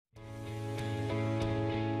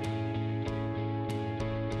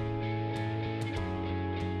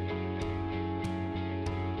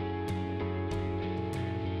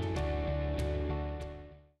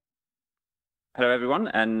Hello, everyone,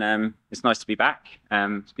 and it's nice to be back.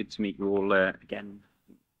 It's good to meet you all again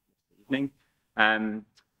this evening.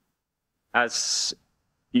 As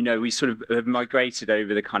you know, we sort of have migrated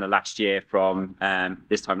over the kind of last year from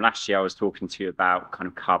this time last year. I was talking to you about kind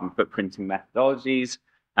of carbon footprinting methodologies,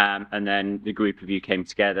 and then the group of you came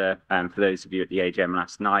together. For those of you at the AGM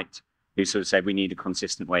last night, who sort of said we need a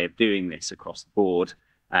consistent way of doing this across the board,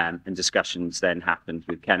 and discussions then happened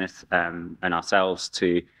with Kenneth and ourselves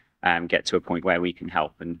to get to a point where we can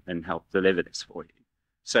help and help deliver this for you.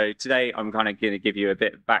 So today I'm kind of going to give you a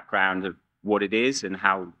bit of background of what it is and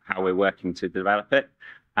how we're working to develop it.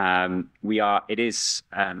 It is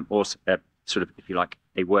also a sort of, if you like,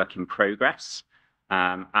 a work in progress.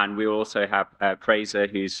 And we also have Fraser,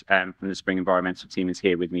 who's from the Spring Environmental team, is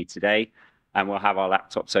here with me today. And we'll have our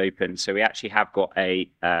laptops open. So we actually have got a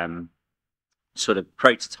sort of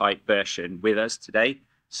prototype version with us today.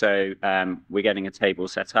 So we're getting a table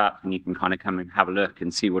set up, and you can kind of come and have a look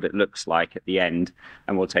and see what it looks like at the end,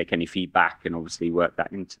 and we'll take any feedback and obviously work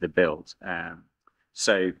that into the build.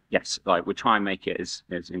 So yes, like we'll try and make it as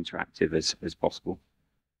interactive as possible.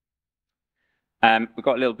 We've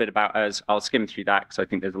got a little bit about us. I'll skim through that because I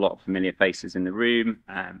think there's a lot of familiar faces in the room,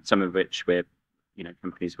 some of which we're,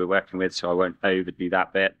 companies we're working with, so I won't overdo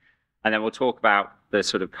that bit. And then we'll talk about the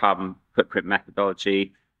sort of carbon footprint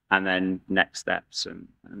methodology, and then next steps and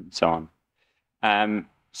so on.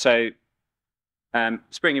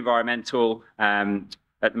 Spring Environmental, at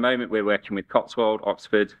the moment we're working with Cotswold,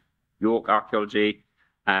 Oxford, York Archaeology,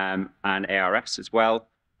 and ARS as well.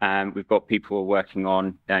 We've got people working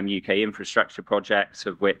on UK infrastructure projects,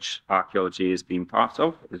 of which Archaeology has been part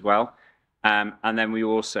of as well. And then we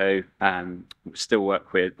also still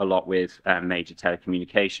work a lot with major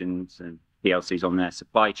telecommunications and PLCs on their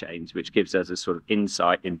supply chains, which gives us a sort of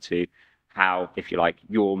insight into how, if you like,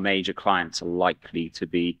 your major clients are likely to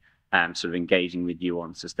be sort of engaging with you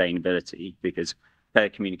on sustainability, because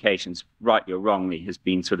telecommunications, rightly or wrongly, has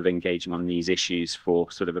been sort of engaging on these issues for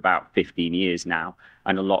sort of about 15 years now.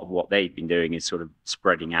 And a lot of what they've been doing is sort of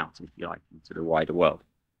spreading out, if you like, into the wider world.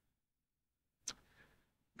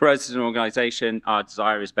 For us as an organization, our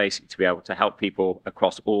desire is basically to be able to help people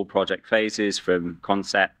across all project phases, from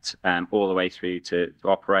concept all the way through to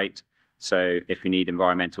operate. So if you need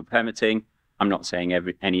environmental permitting, I'm not saying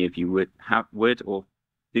any of you would or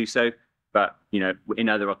do so, but in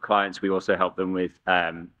other clients, we also help them with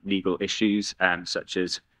legal issues, such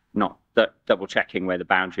as not double checking where the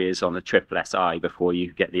boundary is on the triple SI before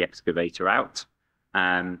you get the excavator out.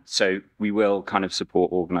 So we will kind of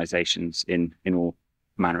support organizations in all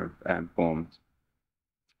manner of forms.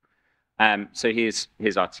 So here's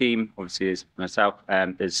our team. Obviously, there's myself.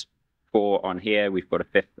 There's 4 on here. We've got a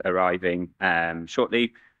 5th arriving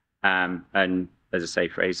shortly. And as I say,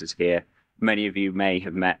 Fraser's here. Many of you may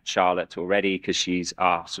have met Charlotte already because she's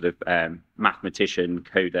our sort of mathematician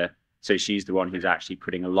coder. So she's the one who's actually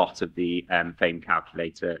putting a lot of the FAME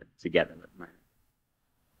calculator together at the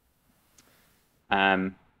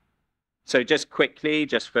moment. So just quickly,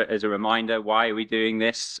 as a reminder, why are we doing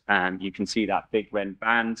this? You can see that big red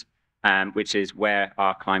band, which is where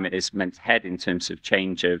our climate is meant to head in terms of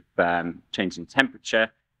change in temperature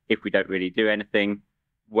if we don't really do anything,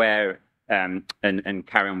 and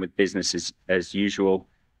carry on with business as usual.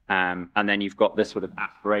 And then you've got this sort of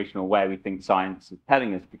aspirational where we think science is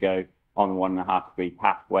telling us to go on the 1.5-degree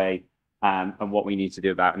pathway, and what we need to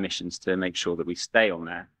do about emissions to make sure that we stay on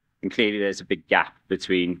there. And clearly, there's a big gap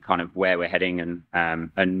between kind of where we're heading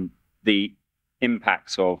and the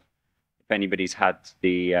impacts of, if anybody's had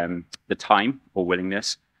the time or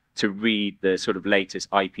willingness to read the sort of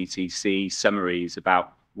latest IPCC summaries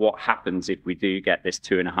about what happens if we do get this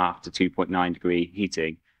 2.5 to 2.9 degree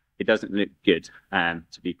heating. It doesn't look good,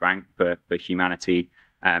 to be frank, for humanity.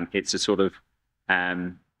 It's a sort of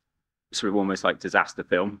almost like disaster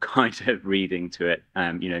film kind of reading to it.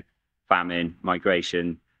 Famine,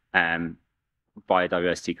 migration,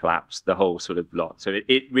 biodiversity collapse, the whole sort of lot. So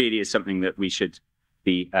it really is something that we should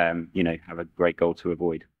be, have a great goal to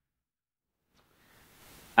avoid.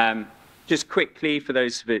 Just quickly, for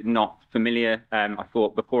those of you not familiar, I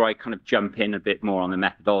thought before I kind of jump in a bit more on the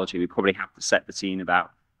methodology, we probably have to set the scene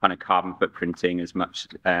about kind of carbon footprinting as much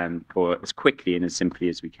or as quickly and as simply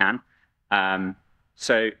as we can.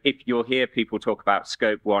 So if you'll hear people talk about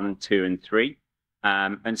scope 1, 2, and 3.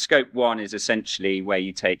 And scope 1 is essentially where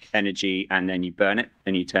you take energy and then you burn it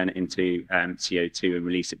and you turn it into CO2 and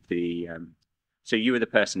release it to the. So you are the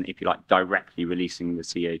person, if you like, directly releasing the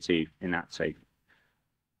CO2 in that. So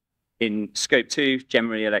in scope 2,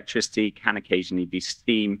 generally electricity, can occasionally be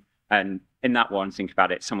steam. And in that one, think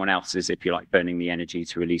about it, someone else is, if you like, burning the energy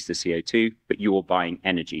to release the CO2, but you're buying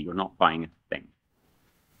energy. You're not buying a thing.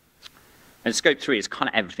 And scope 3 is kind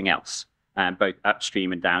of everything else, both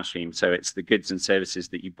upstream and downstream. So it's the goods and services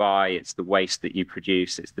that you buy, it's the waste that you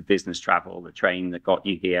produce, it's the business travel, the train that got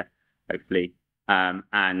you here, hopefully.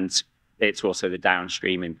 And it's also the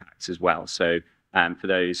downstream impacts as well. So for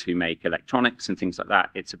those who make electronics and things like that,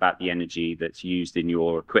 it's about the energy that's used in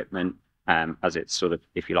your equipment, as it's sort of,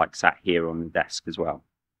 if you like, sat here on the desk as well.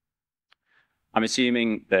 I'm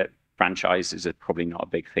assuming that franchises are probably not a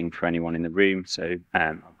big thing for anyone in the room, so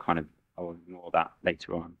I'll ignore that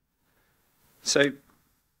later on. So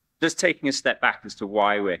just taking a step back as to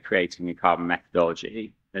why we're creating a carbon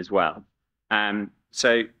methodology as well.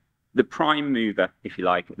 So the prime mover, if you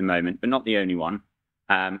like, at the moment, but not the only one,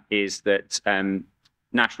 is that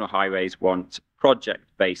national highways want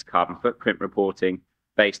project-based carbon footprint reporting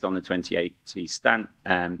based on the 2080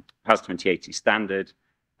 PAS 2080 standard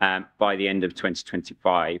by the end of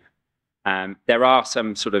 2025. There are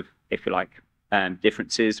some sort of, if you like,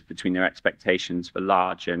 differences between their expectations for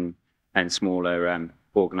large and smaller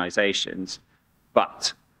organizations.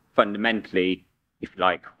 But fundamentally, if you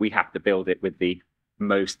like, we have to build it with the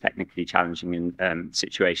most technically challenging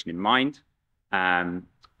situation in mind, and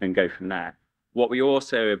go from there. What we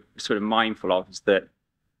also are sort of mindful of is that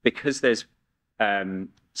because there's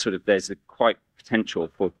there's a quite potential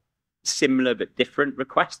for similar but different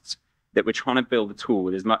requests, that we're trying to build a tool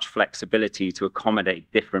with as much flexibility to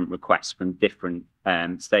accommodate different requests from different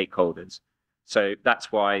stakeholders. So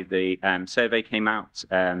that's why the survey came out,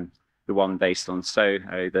 the one based on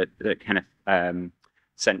Soho that Kenneth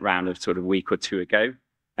sent round a sort of week or two ago.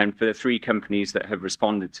 And for the 3 companies that have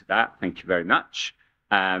responded to that, thank you very much.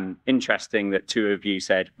 Interesting that 2 of you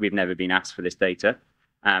said, we've never been asked for this data,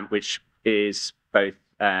 which is both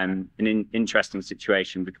an interesting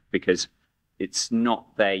situation because it's not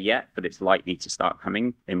there yet, but it's likely to start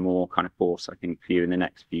coming in more kind of force, I think, for you in the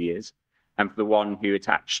next few years. And for the one who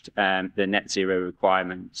attached the net zero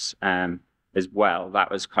requirements as well,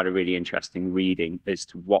 that was kind of really interesting reading as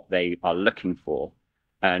to what they are looking for.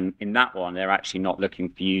 And in that one, they're actually not looking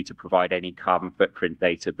for you to provide any carbon footprint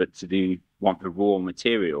data, but to want the raw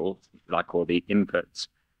material, like all the inputs,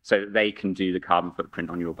 so that they can do the carbon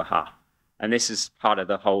footprint on your behalf. And this is part of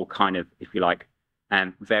the whole kind of, if you like,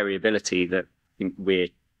 variability that I think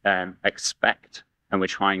we expect, and we're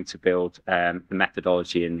trying to build the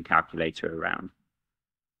methodology and the calculator around.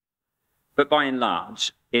 But by and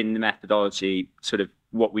large, in the methodology, sort of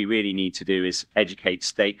what we really need to do is educate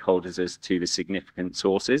stakeholders as to the significant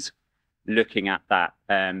sources. Looking at that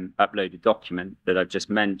uploaded document that I've just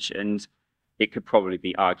mentioned, it could probably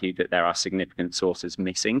be argued that there are significant sources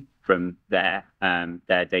missing from their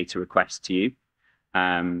data requests to you.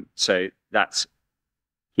 So that's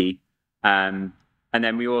key. And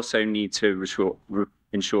then we also need to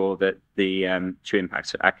ensure that the true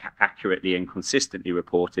impacts are accurately and consistently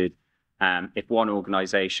reported. If one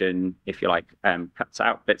organization, if you like, cuts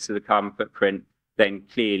out bits of the carbon footprint, then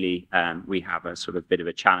clearly we have a sort of bit of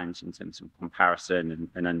a challenge in terms of comparison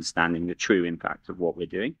and understanding the true impact of what we're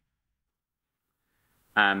doing.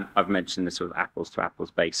 I've mentioned the sort of apples to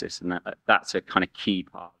apples basis, and that's a kind of key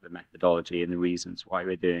part of the methodology and the reasons why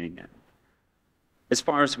we're doing it. As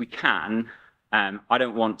far as we can, I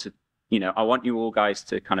don't want to, I want you all guys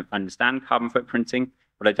to kind of understand carbon footprinting,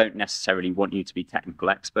 but I don't necessarily want you to be technical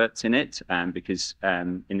experts in it, because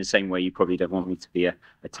in the same way you probably don't want me to be a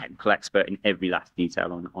technical expert in every last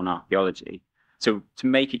detail on archaeology. So to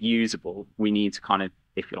make it usable, we need to kind of,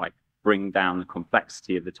 if you like, bring down the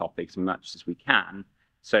complexity of the topics as much as we can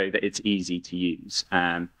so that it's easy to use.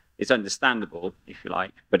 It's understandable, if you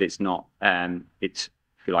like, but it's not, it's,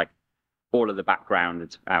 if you like, all of the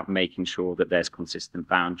background about making sure that there's consistent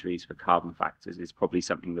boundaries for carbon factors is probably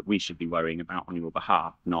something that we should be worrying about on your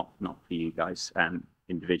behalf, not for you guys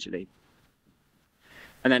individually.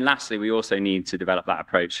 And then lastly, we also need to develop that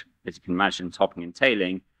approach, as you can imagine, topping and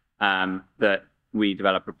tailing, that we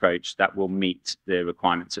develop an approach that will meet the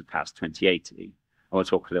requirements of PAS 2080. I will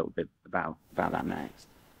talk a little bit about that next.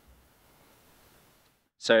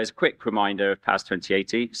 So as a quick reminder of PAS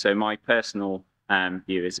 2080, so my personal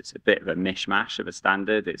view is it's a bit of a mishmash of a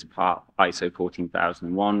standard. It's part ISO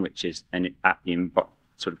 14001, which is at the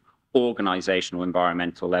sort of organizational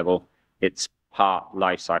environmental level. It's part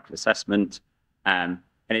life cycle assessment, and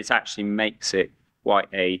it actually makes it quite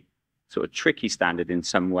a sort of tricky standard in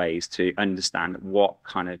some ways to understand what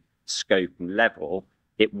kind of scope and level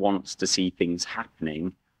it wants to see things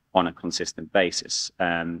happening on a consistent basis.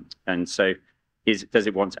 And so does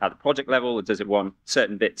it want it at the project level, or does it want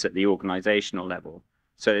certain bits at the organizational level?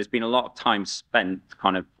 So there's been a lot of time spent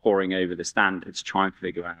kind of poring over the standards, trying to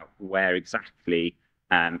figure out where exactly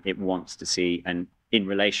it wants to see and in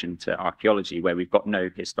relation to archaeology, where we've got no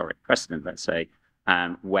historic precedent, let's say,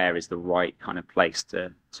 where is the right kind of place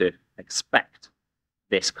to expect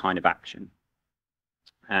this kind of action.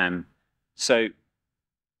 So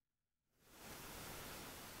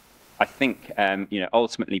I think,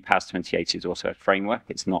 ultimately PAS 2080 is also a framework.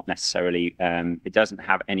 It's not necessarily, it doesn't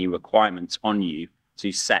have any requirements on you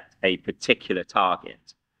to set a particular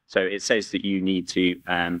target. So it says that you need to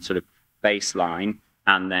sort of baseline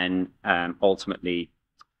and then ultimately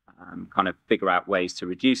kind of figure out ways to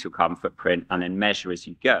reduce your carbon footprint and then measure as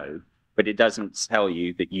you go. But it doesn't tell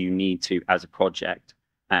you that you need to, as a project,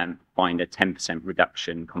 find a 10%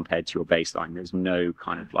 reduction compared to your baseline. There's no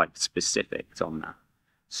kind of like specifics on that.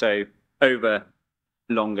 So over a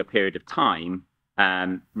longer period of time,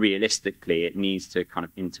 realistically, it needs to kind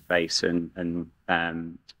of interface, and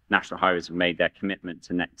national highways have made their commitment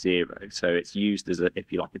to net zero. So it's used as,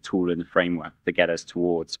 if you like, a tool in the framework to get us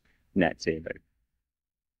towards net zero.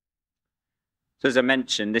 So as I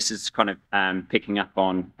mentioned, this is kind of picking up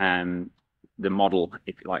on the model,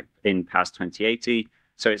 if you like, in PAS 2080.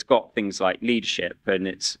 So it's got things like leadership,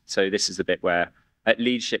 and so this is a bit where at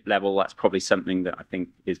leadership level, that's probably something that I think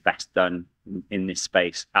is best done in this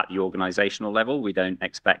space at the organizational level. We don't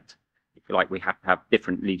expect, if you like, we have to have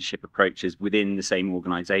different leadership approaches within the same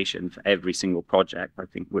organization for every single project. I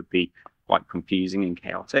think would be quite confusing and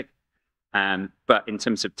chaotic. But in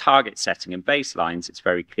terms of target setting and baselines, it's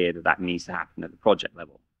very clear that that needs to happen at the project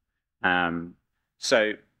level.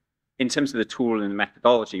 So in terms of the tool and the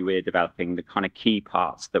methodology we're developing, the kind of key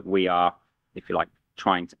parts that we are, if you like,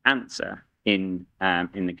 trying to answer in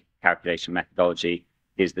the calculation methodology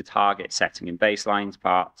is the target setting and baselines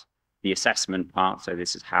part, the assessment part, so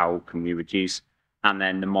this is how can we reduce, and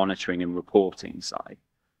then the monitoring and reporting side.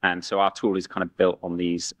 So our tool is kind of built on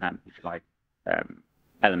these, if you like,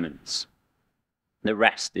 elements. The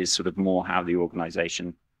rest is sort of more how the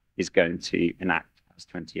organization is going to enact PAS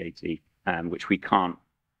 2080, which we can't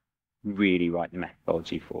really write the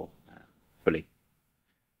methodology for fully.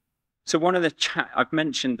 So one of the I've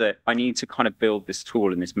mentioned that I need to kind of build this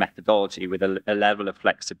tool and this methodology with a level of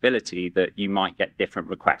flexibility that you might get different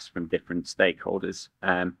requests from different stakeholders.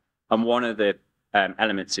 And one of the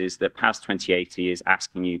elements is that PAS 2080 is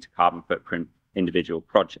asking you to carbon footprint individual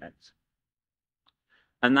projects.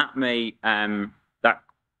 And that may,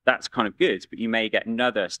 that's kind of good, but you may get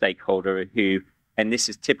another stakeholder who, and this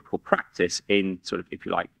is typical practice in sort of, if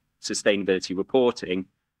you like, sustainability reporting,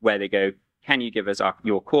 where they go, can you give us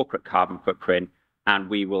your corporate carbon footprint, and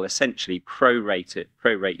we will essentially prorate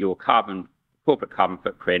your corporate carbon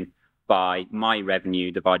footprint by my revenue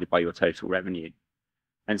divided by your total revenue.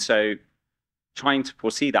 And so trying to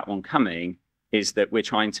foresee that one coming is that we're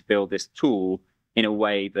trying to build this tool in a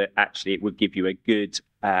way that actually it would give you a good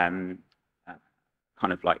kind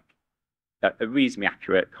of like a reasonably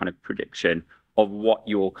accurate kind of prediction of what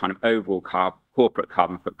your kind of overall corporate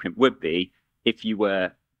carbon footprint would be if you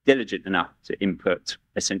were diligent enough to input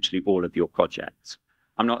essentially all of your projects.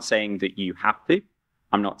 I'm not saying that you have to.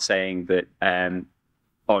 I'm not saying that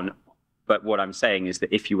but what I'm saying is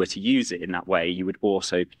that if you were to use it in that way, you would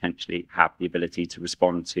also potentially have the ability to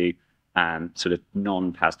respond to sort of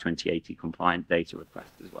non-PAS 2080 compliant data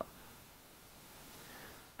requests as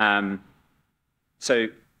well. So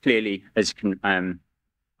clearly, as you can,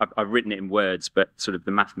 I've written it in words, but sort of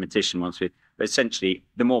the mathematician wants to, but essentially,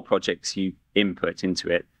 the more projects you input into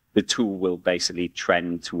it, the tool will basically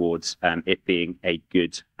trend towards it being a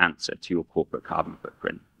good answer to your corporate carbon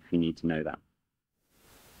footprint, if you need to know that.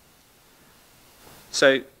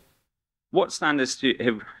 So what standards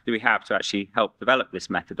do we have to actually help develop this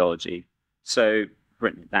methodology? So I've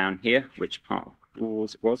written it down here, which part of the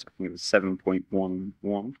course it was. I think it was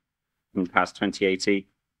 7.11 in PAS 2080.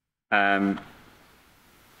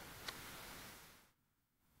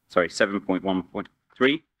 Sorry,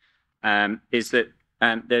 7.1.3 is that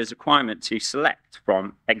there's a requirement to select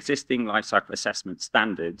from existing life cycle assessment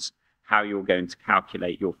standards how you're going to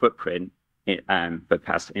calculate your footprint in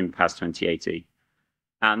PAS 2080.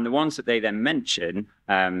 And the ones that they then mention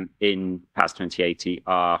in PAS 2080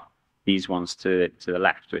 are these ones to the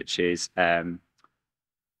left, which is EN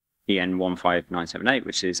 15978,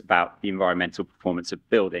 which is about the environmental performance of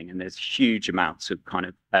building. And there's huge amounts of kind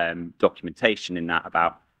of documentation in that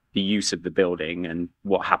about the use of the building and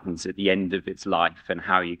what happens at the end of its life and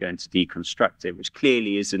how you're going to deconstruct it, which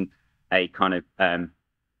clearly isn't a kind of,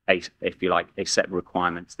 if you like, a set of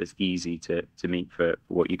requirements that's easy to meet for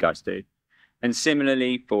what you guys do. And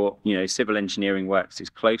similarly for, civil engineering works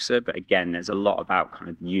is closer, but again, there's a lot about kind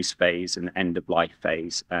of use phase and end of life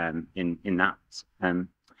phase in that.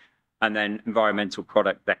 And then environmental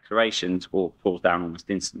product declarations all fall down almost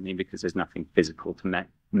instantly because there's nothing physical to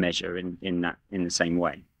measure in the same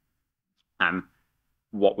way.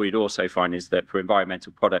 What we'd also find is that for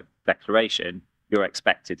environmental product declaration, you're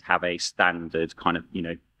expected to have a standard kind of,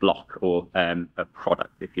 block or a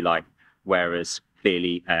product, if you like. Whereas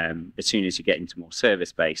clearly, as soon as you get into more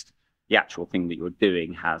service-based, the actual thing that you're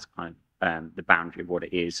doing has kind of the boundary of what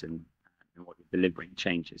it is and what you're delivering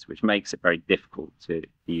changes, which makes it very difficult to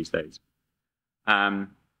use those.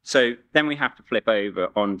 So then we have to flip over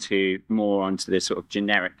onto the sort of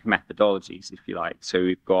generic methodologies, if you like. So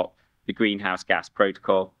we've got the greenhouse gas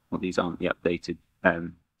protocol. Well, these aren't the updated.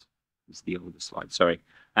 It's the older slide. Sorry.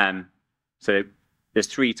 So there's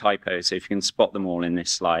 3 typos. So if you can spot them all in this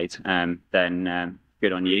slide, then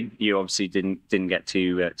good on you. You obviously didn't get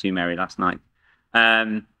too merry last night.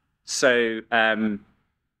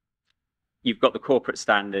 You've got the corporate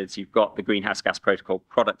standards, you've got the greenhouse gas protocol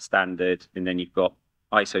product standard, and then you've got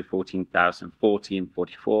ISO 14040 and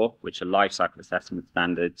 44, which are life cycle assessment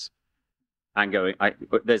standards. And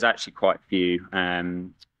there's actually quite a few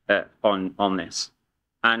on this.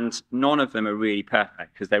 And none of them are really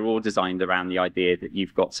perfect because they're all designed around the idea that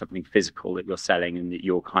you've got something physical that you're selling and that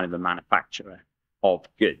you're kind of a manufacturer of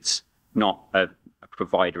goods, not a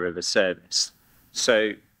provider of a service.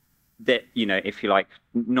 So that, if you like,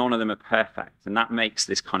 none of them are perfect. And that makes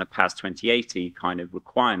this kind of PAS 2080 kind of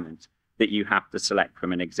requirement that you have to select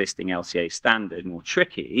from an existing LCA standard more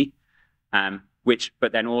tricky,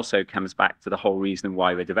 but then also comes back to the whole reason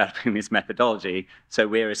why we're developing this methodology. So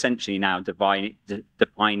we're essentially now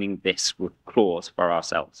defining this clause for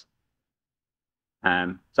ourselves.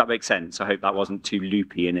 Does that make sense? I hope that wasn't too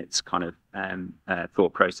loopy in its kind of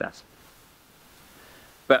thought process.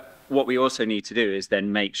 But what we also need to do is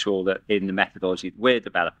then make sure that in the methodology that we're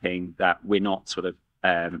developing, that we're not sort of,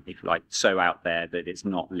 if you like, so out there that it's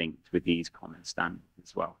not linked with these common standards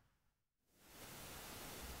as well.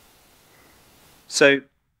 So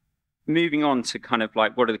moving on to kind of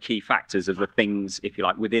like what are the key factors of the things, if you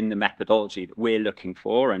like, within the methodology that we're looking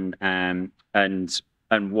for, and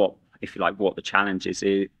what, if you like, what the challenge is,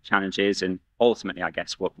 and ultimately, I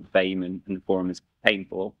guess, what the FAME and the forum is paying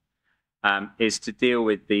for, is to deal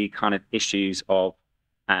with the kind of issues of,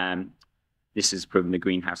 this is from the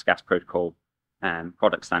greenhouse gas protocol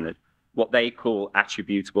product standard, what they call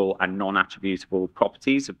attributable and non-attributable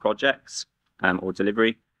properties of projects or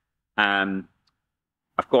delivery.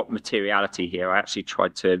 I've got materiality here. I actually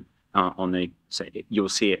tried to, so you'll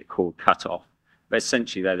see it called cutoff, but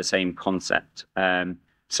essentially they're the same concept.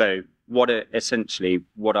 So what are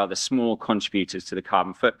the small contributors to the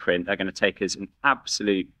carbon footprint that are going to take us an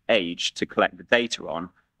absolute age to collect the data on,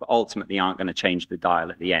 but ultimately aren't going to change the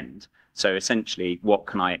dial at the end. So essentially, what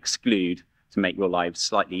can I exclude to make your lives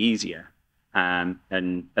slightly easier? And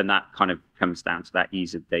that kind of comes down to that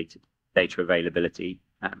ease of data availability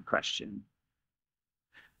question.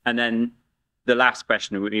 And then the last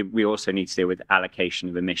question, we also need to deal with allocation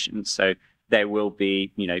of emissions. So there will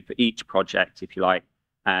be, for each project, if you like,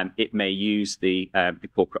 it may use the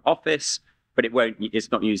corporate office, but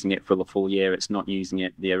it's not using it for the full year. It's not using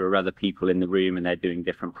it. There are other people in the room and they're doing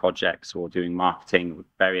different projects or doing marketing or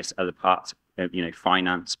various other parts,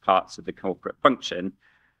 finance parts of the corporate function.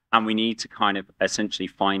 And we need to kind of essentially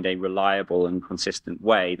find a reliable and consistent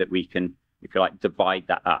way that we can, if you like, divide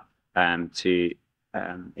that up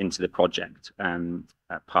into the project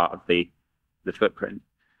part of the footprint.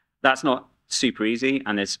 That's not super easy.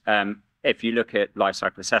 And there's, if you look at life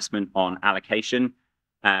cycle assessment on allocation,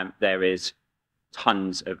 there is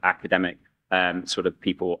tons of academic sort of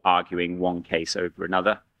people arguing one case over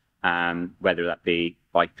another, whether that be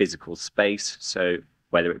by physical space, so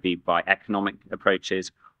whether it be by economic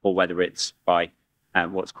approaches, or whether it's by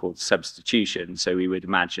what's called substitution. So we would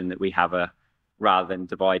imagine that we have rather than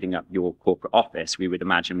dividing up your corporate office, we would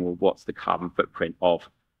imagine, well, what's the carbon footprint of,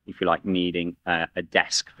 if you like, needing a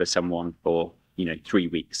desk for someone for 3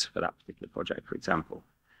 weeks for that particular project, for example.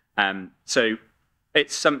 So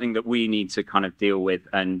it's something that we need to kind of deal with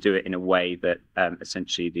and do it in a way that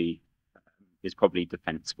essentially is probably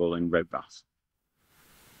defensible and robust.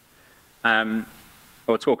 I'll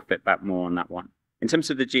talk a bit more on that one. In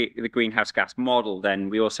terms of the greenhouse gas model, then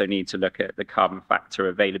we also need to look at the carbon factor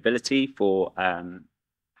availability for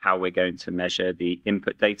how we're going to measure the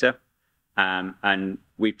input data. And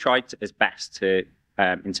we've tried as best to,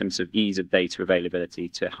 in terms of ease of data availability,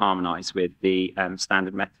 to harmonize with the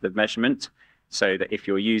standard method of measurement, so that if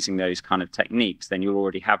you're using those kind of techniques, then you'll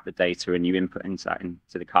already have the data and you input into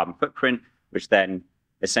the carbon footprint, which then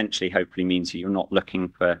essentially hopefully means you're not looking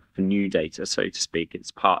for new data, so to speak.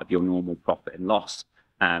 It's part of your normal profit and loss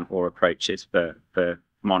or approaches for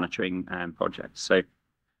monitoring projects. So,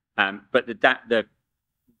 but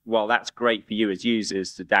while that's great for you as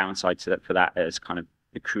users, the downside for that as kind of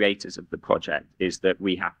the creators of the project is that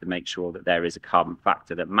we have to make sure that there is a carbon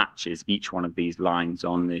factor that matches each one of these lines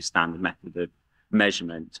on the standard method of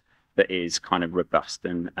measurement that is kind of robust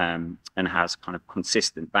and has kind of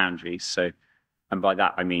consistent boundaries. So, and by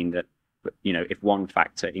that I mean that, you know, if one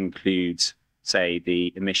factor includes, say,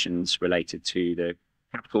 the emissions related to the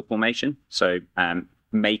capital formation, so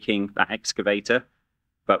making that excavator,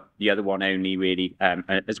 but the other one only really,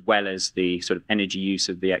 as well as the sort of energy use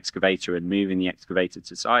of the excavator and moving the excavator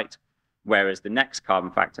to site, whereas the next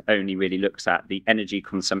carbon factor only really looks at the energy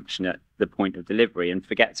consumption at the point of delivery and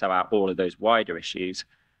forgets about all of those wider issues,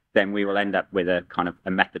 then we will end up with a kind of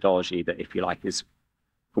a methodology that, if you like, is,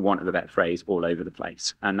 for want of a better phrase, all over the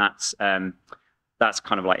place. And that's kind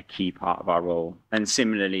of like a key part of our role. And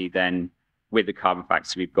similarly, then with the carbon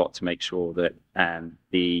factor, we've got to make sure that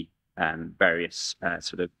the various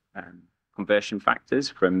sort of conversion factors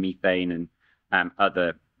from methane and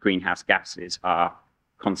other greenhouse gases are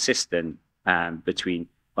consistent between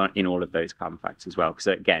in all of those carbon factors as well. Because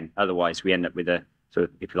again, otherwise we end up with a sort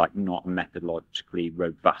of, if you like, not methodologically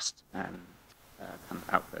robust kind of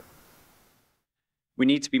output. We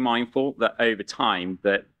need to be mindful that over time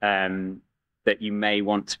that that you may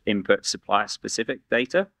want to input supplier specific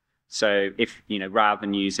data. So if, you know, rather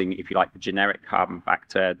than using, if you like, the generic carbon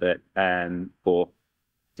factor that for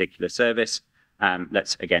particular service,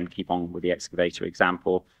 let's again keep on with the excavator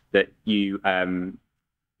example, that you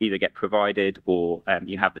either get provided or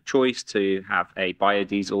you have the choice to have a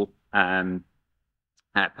biodiesel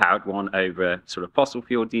powered one over sort of fossil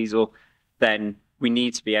fuel diesel, then we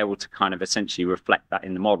need to be able to kind of essentially reflect that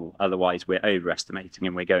in the model. Otherwise, we're overestimating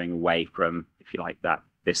and we're going away from, if you like,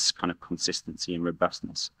 this kind of consistency and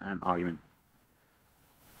robustness argument.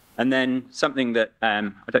 And then something that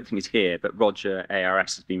I don't think is here, but Roger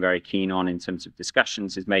ARS has been very keen on in terms of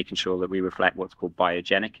discussions, is making sure that we reflect what's called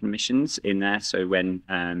biogenic emissions in there. So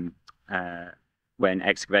when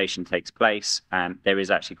excavation takes place, there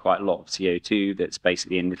is actually quite a lot of CO2 that's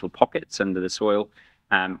basically in little pockets under the soil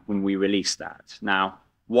when we release that. Now,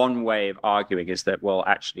 one way of arguing is that, well,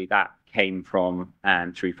 actually that came from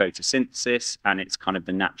through photosynthesis, and it's kind of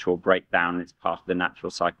the natural breakdown, it's part of the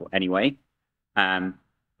natural cycle anyway.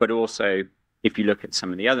 But also, if you look at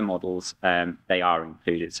some of the other models, they are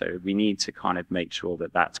included. So we need to kind of make sure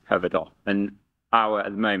that that's covered off. And at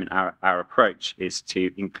the moment, our approach is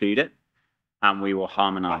to include it, and we will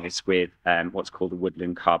harmonize with what's called the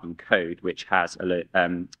Woodland Carbon Code, which has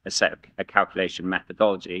a calculation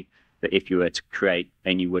methodology that if you were to create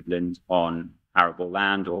a new woodland on arable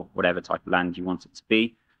land or whatever type of land you want it to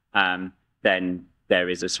be, then there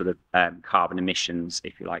is a sort of carbon emissions,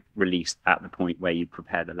 if you like, released at the point where you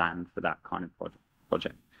prepare the land for that kind of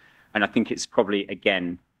project. And I think it's probably,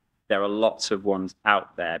 again, there are lots of ones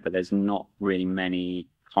out there, but there's not really many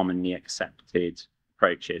commonly accepted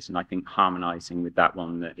approaches. And I think harmonizing with that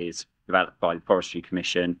one that is developed by the Forestry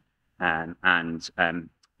Commission and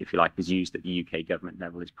if you like, is used at the UK government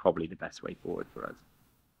level is probably the best way forward for us.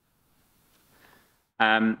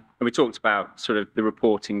 And we talked about sort of the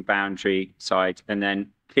reporting boundary side, and then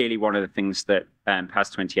clearly one of the things that PAS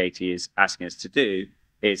 2080 is asking us to do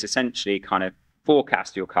is essentially kind of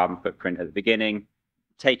forecast your carbon footprint at the beginning,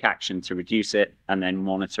 take action to reduce it, and then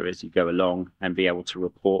monitor as you go along and be able to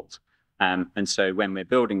report. And so when we're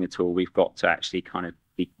building the tool, we've got to actually kind of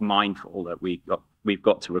be mindful that we've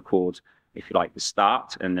got to record, if you like, the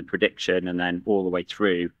start and the prediction, and then all the way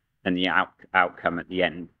through and the outcome at the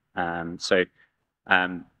end.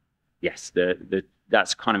 Yes,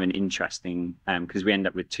 that's kind of an interesting, because we end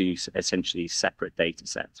up with two essentially separate data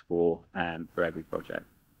sets for every project.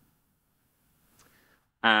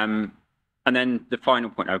 And then the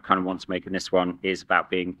final point I kind of want to make in this one is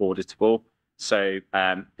about being auditable. So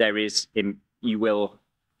there is, you will,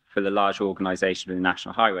 for the large organization of the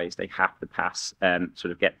national highways, they have to pass,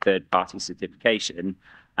 sort of get third-party certification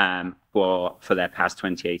for their PAS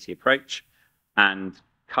 2080 approach. And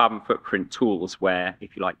carbon footprint tools where,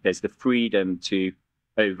 if you like, there's the freedom to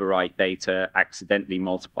overwrite data, accidentally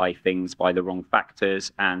multiply things by the wrong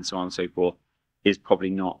factors, and so on and so forth, is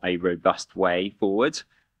probably not a robust way forward.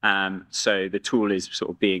 So the tool is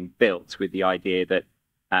sort of being built with the idea that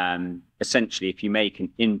essentially if you make an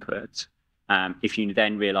input, if you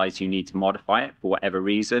then realize you need to modify it for whatever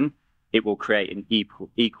reason, it will create an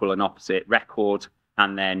equal and opposite record,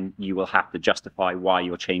 and then you will have to justify why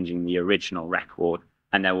you're changing the original record,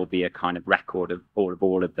 and there will be a kind of record of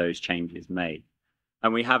all of those changes made.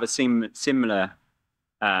 And we have a similar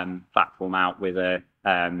platform out with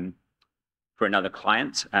for another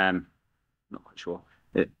client. Not quite sure.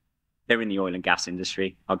 they're in the oil and gas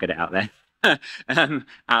industry. I'll get it out there,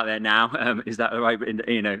 out there now. Is that all right?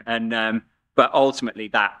 You know, and but ultimately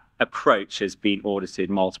that approach has been audited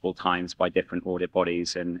multiple times by different audit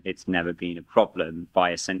bodies, and it's never been a problem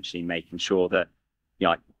by essentially making sure that, you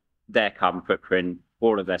know, like their carbon footprint,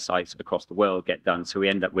 all of their sites across the world get done. So we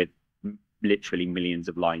end up with literally millions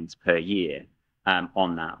of lines per year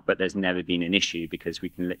on that, but there's never been an issue because we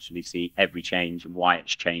can literally see every change and why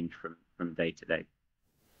it's changed from day to day.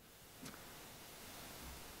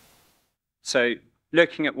 So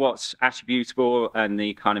looking at what's attributable and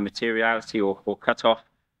the kind of materiality or cutoff,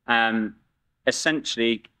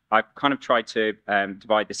 essentially I've kind of tried to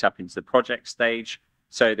divide this up into the project stage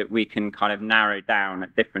so that we can kind of narrow down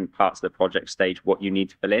at different parts of the project stage what you need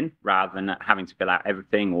to fill in, rather than having to fill out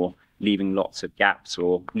everything or leaving lots of gaps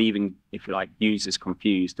or leaving, if you like, users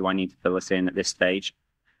confused. Do I need to fill this in at this stage?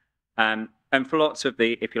 And for lots of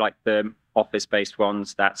the, if you like, the office-based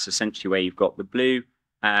ones, that's essentially where you've got the blue.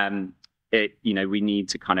 You know, we need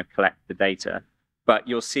to kind of collect the data. But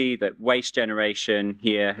you'll see that waste generation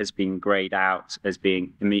here has been grayed out as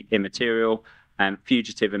being immaterial.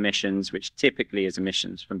 Fugitive emissions, which typically is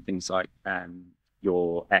emissions from things like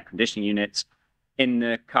your air conditioning units. In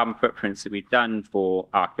the carbon footprints that we've done for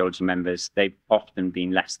archaeology members, they've often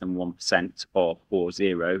been less than 1% or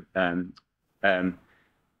zero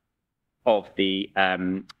of the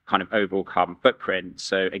kind of overall carbon footprint.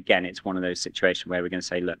 So again, it's one of those situations where we're going to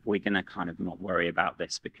say, look, we're going to kind of not worry about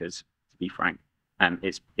this because, to be frank,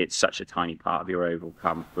 it's such a tiny part of your overall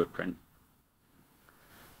carbon footprint.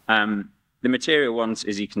 The material ones,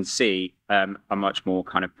 as you can see, are much more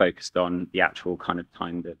kind of focused on the actual kind of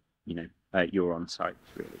time that, you know, you're on site,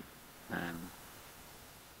 really. I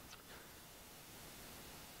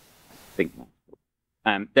think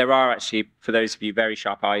there are actually, for those of you very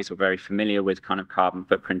sharp eyes or very familiar with kind of carbon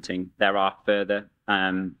footprinting, there are further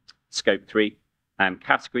scope 3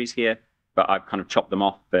 categories here, but I've kind of chopped them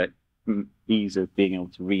off for ease of being able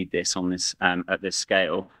to read this on this at this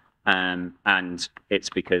scale. And it's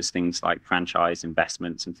because things like franchise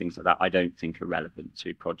investments and things like that I don't think are relevant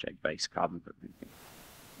to project-based carbon footprinting.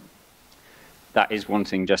 That is one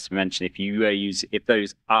thing just to mention. If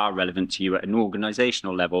those are relevant to you at an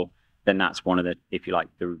organizational level, then that's one of the, if you like,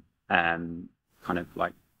 the kind of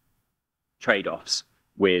like trade-offs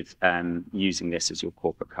with using this as your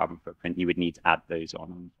corporate carbon footprint. You would need to add those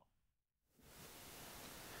on.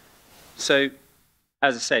 So,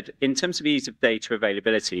 as I said, in terms of ease of data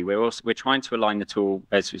availability, we're trying to align the tool,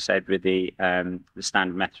 as we said, with the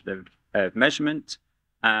standard method of measurement.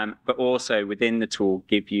 But also within the tool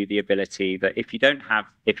give you the ability that if you don't have,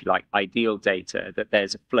 if you like, ideal data, that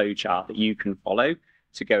there's a flow chart that you can follow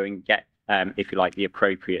to go and get, if you like, the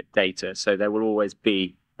appropriate data. So there will always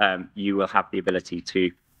be, you will have the ability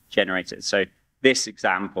to generate it. So this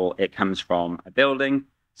example, it comes from a building.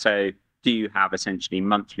 So do you have essentially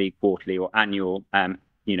monthly, quarterly, or annual,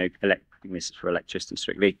 you know, this is for electricity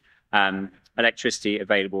strictly, electricity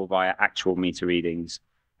available via actual meter readings?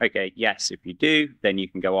 Okay, yes, if you do, then you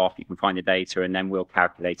can go off, you can find the data, and then we'll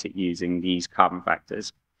calculate it using these carbon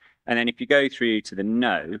factors. And then if you go through to the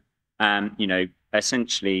no, you know,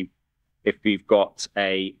 essentially, if we've got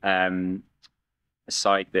a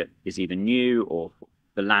site that is either new or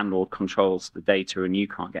the landlord controls the data and you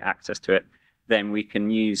can't get access to it, then we can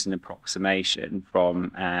use an approximation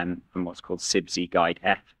from what's called CIBSE Guide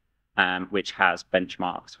F, which has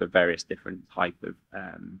benchmarks for various different type of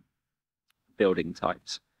building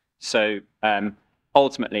types. So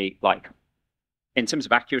ultimately, like in terms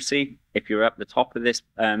of accuracy, if you're at the top of this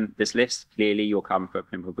this list, clearly your carbon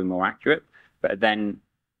footprint will be more accurate. But then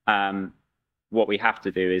what we have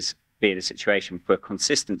to do is be in a situation for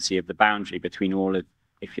consistency of the boundary between all of,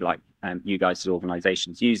 if you like, you guys as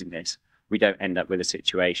organizations using this. We don't end up with a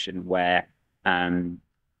situation where,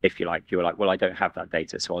 if you like, you're like, well, I don't have that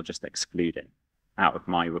data, so I'll just exclude it out of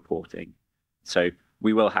my reporting. So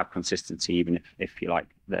we will have consistency, even if you like,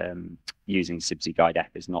 using CIBSE Guide F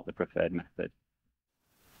is not the preferred method.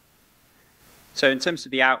 So in terms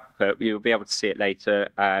of the output, you'll be able to see it later.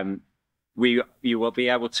 You will be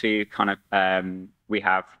able to kind of, we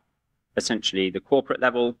have essentially the corporate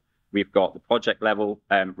level, we've got the project level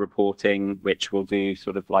reporting, which will do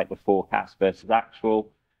sort of like the forecast versus actual.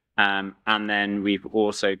 And then we've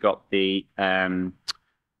also got the,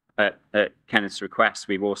 at Kenneth's request,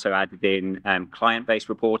 we've also added in client-based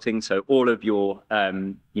reporting. So all of your,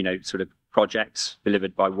 you know, sort of projects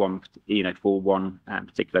delivered by one, you know, for one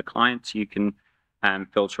particular client, you can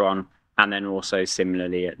filter on, and then also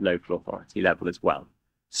similarly at local authority level as well.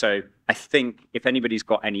 So I think if anybody's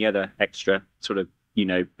got any other extra sort of, you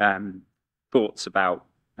know, thoughts about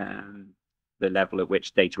the level at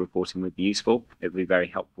which data reporting would be useful. It would be very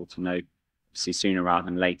helpful to know, obviously, sooner rather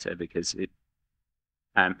than later, because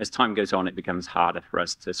as time goes on, it becomes harder for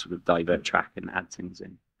us to sort of divert track and add things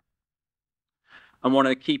in. And one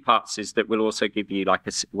of the key parts is that we'll also give you like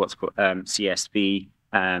what's called CSV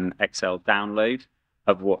Excel download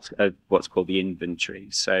of what's called the inventory.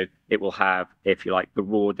 So it will have, if you like, the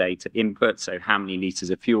raw data input. So how many liters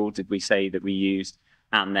of fuel did we say that we used,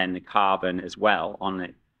 and then the carbon as well on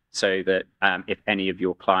it. So that if any of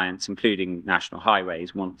your clients, including National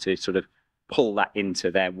Highways, want to sort of pull that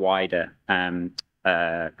into their wider kind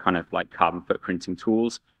of like carbon footprinting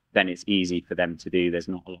tools, then it's easy for them to do. There's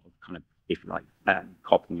not a lot of kind of, if you like,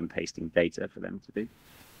 copying and pasting data for them to do.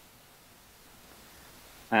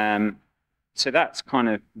 So that's kind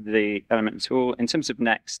of the element tool. In terms of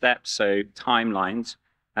next steps, so timelines.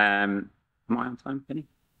 Am I on time, Penny?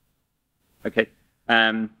 Okay.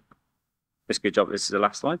 It's a good job. This is the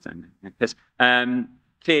last slide then. Because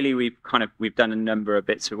clearly we've done a number of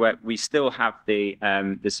bits of work. We still have the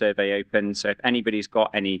survey open. So if anybody's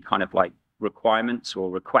got any kind of like requirements or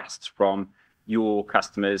requests from your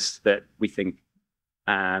customers that we think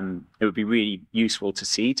it would be really useful to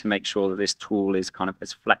see, to make sure that this tool is kind of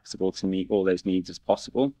as flexible to meet all those needs as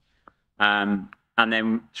possible. And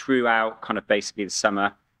then throughout kind of basically the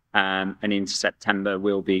summer and into September,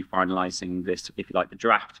 we'll be finalizing this, if you like, the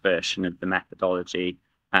draft version of the methodology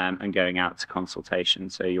and going out to consultation.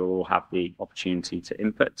 So you'll all have the opportunity to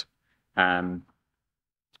input. I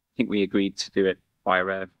think we agreed to do it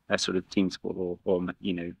via a sort of Teams call or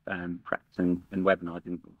prep and webinar,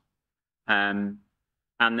 didn't we?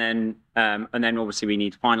 And then obviously we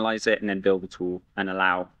need to finalize it and then build the tool and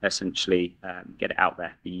allow essentially get it out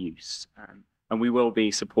there for use. And we will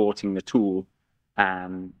be supporting the tool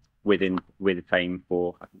with FAME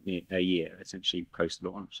for I think, a year, essentially post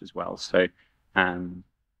launch as well. So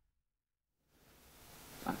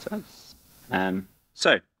that's us.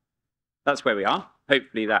 So that's where we are.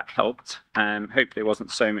 Hopefully that helped. Hopefully it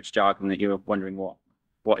wasn't so much jargon that you were wondering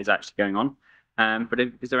what is actually going on. But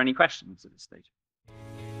is there any questions at this stage?